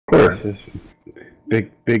devices.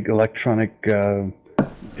 Big electronic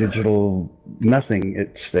digital nothing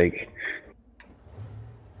at stake.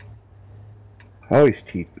 I always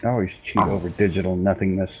cheat over digital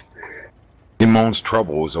nothingness. Simone's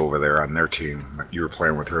Trouble was over there on their team. You were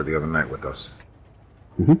playing with her the other night with us.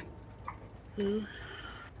 Who?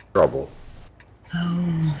 Trouble.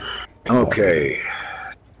 Oh. Okay.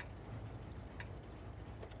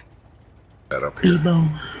 That up here. Ebo.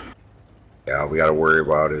 Yeah, all we got to worry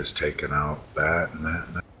about is taking out that and that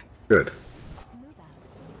and that. Good.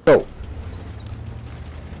 So,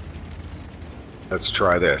 let's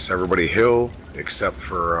try this. Everybody hill, except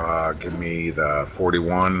for give me the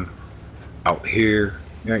 41 out here.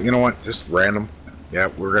 Yeah, you know what? Just random. Yeah,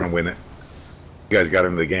 we're going to win it. You guys got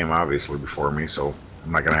into the game, obviously, before me, so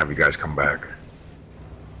I'm not going to have you guys come back.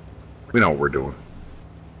 We know what we're doing.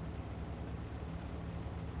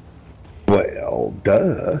 Well,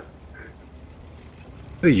 duh.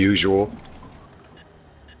 The usual.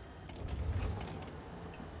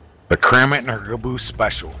 The Cram It in Her Caboose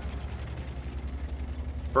special.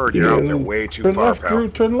 Bird, you're out there way too turn far, left, pal. Drew,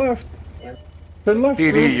 turn left. Turn left,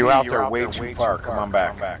 PD, Drew. you're out there way too far. Come on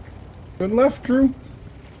back. Turn left, Drew.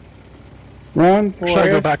 Run, Should I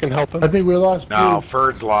go back and help him? I think we lost Drew. No,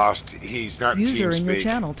 Ferd's lost. He's not User in your TeamSpeak.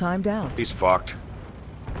 channel timed out. He's fucked.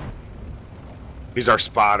 He's our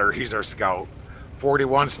spotter. He's our scout.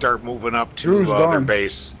 41 start moving up to their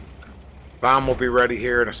base. Bomb will be ready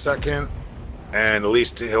here in a second. And at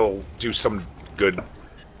least he'll do some good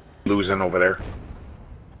losing over there.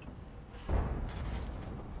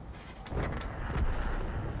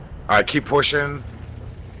 Alright, keep pushing.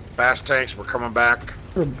 Fast tanks, we're coming back.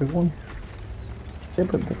 A big one.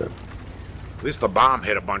 At least the bomb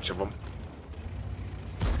hit a bunch of them.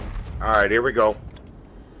 Alright, here we go.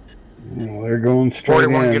 Oh, they're going straight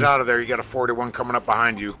 41, in. get out of there. You got a 41 coming up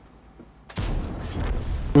behind you.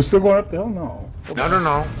 We're still going up the hill? No.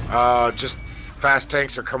 No. Just fast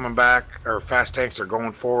tanks are coming back, or fast tanks are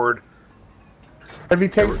going forward. Heavy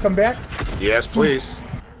tanks come back? Yes, please.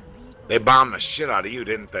 They bombed the shit out of you,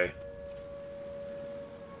 didn't they?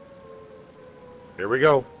 Here we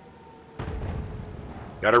go.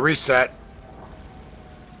 Got to reset.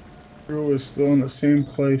 Drew is still in the same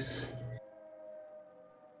place.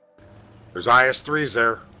 There's IS-3s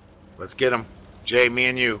there. Let's get them. Jay, me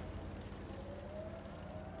and you.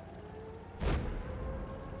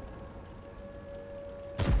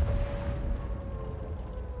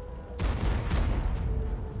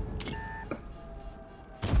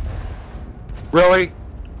 Really?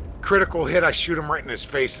 Critical hit, I shoot him right in his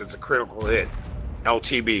face. It's a critical hit.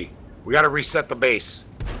 LTB. We gotta reset the base.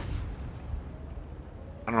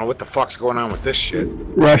 I don't know what the fuck's going on with this shit.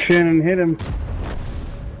 Rush in and hit him.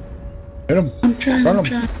 Hit him. I'm trying.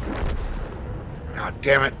 God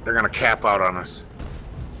damn it, they're gonna cap out on us.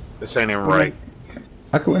 This ain't even right.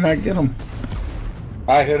 How can we not get him?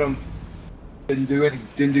 I hit him. Didn't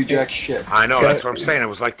do jack shit. I know, that's what I'm saying. It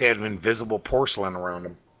was like they had invisible porcelain around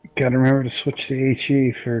them. Gotta remember to switch to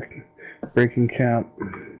HE for breaking count.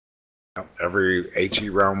 Every HE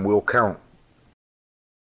round will count.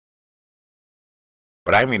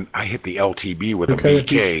 But I mean, I hit the LTB with a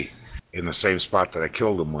BK in the same spot that I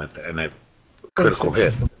killed him with, and it critical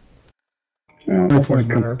hit. Well, that's a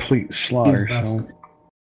complete slaughter, so.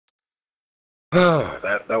 Oh,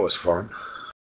 that was fun.